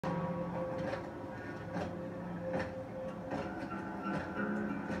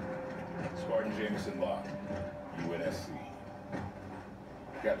Jameson Locke, UNSC.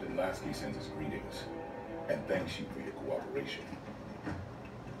 Captain Lasky sends his greetings, and thanks you for your cooperation.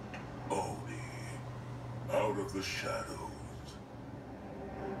 Oni, out of the shadows.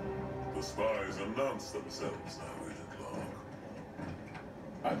 The spies announce themselves now, Agent Locke.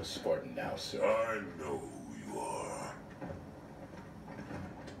 I'm a Spartan now, sir. I know who you are.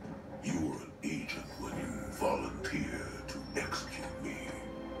 You were an agent when you volunteered to execute me.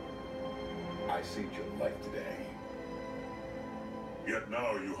 I saved your life today. Yet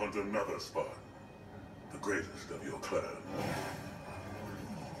now you hunt another Spartan, the greatest of your clan.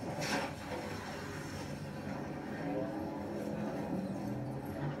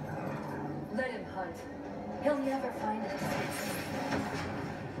 Let him hunt. He'll never find us.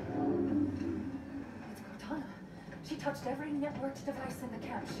 It's Cortana. She touched every networked device in the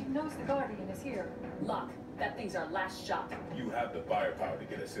camp. She knows the Guardian is here. Locke, that thing's our last shot. You have the firepower to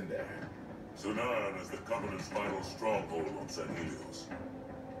get us in there. Sunan is the Covenant's final stronghold on San Helios.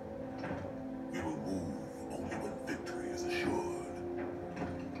 We will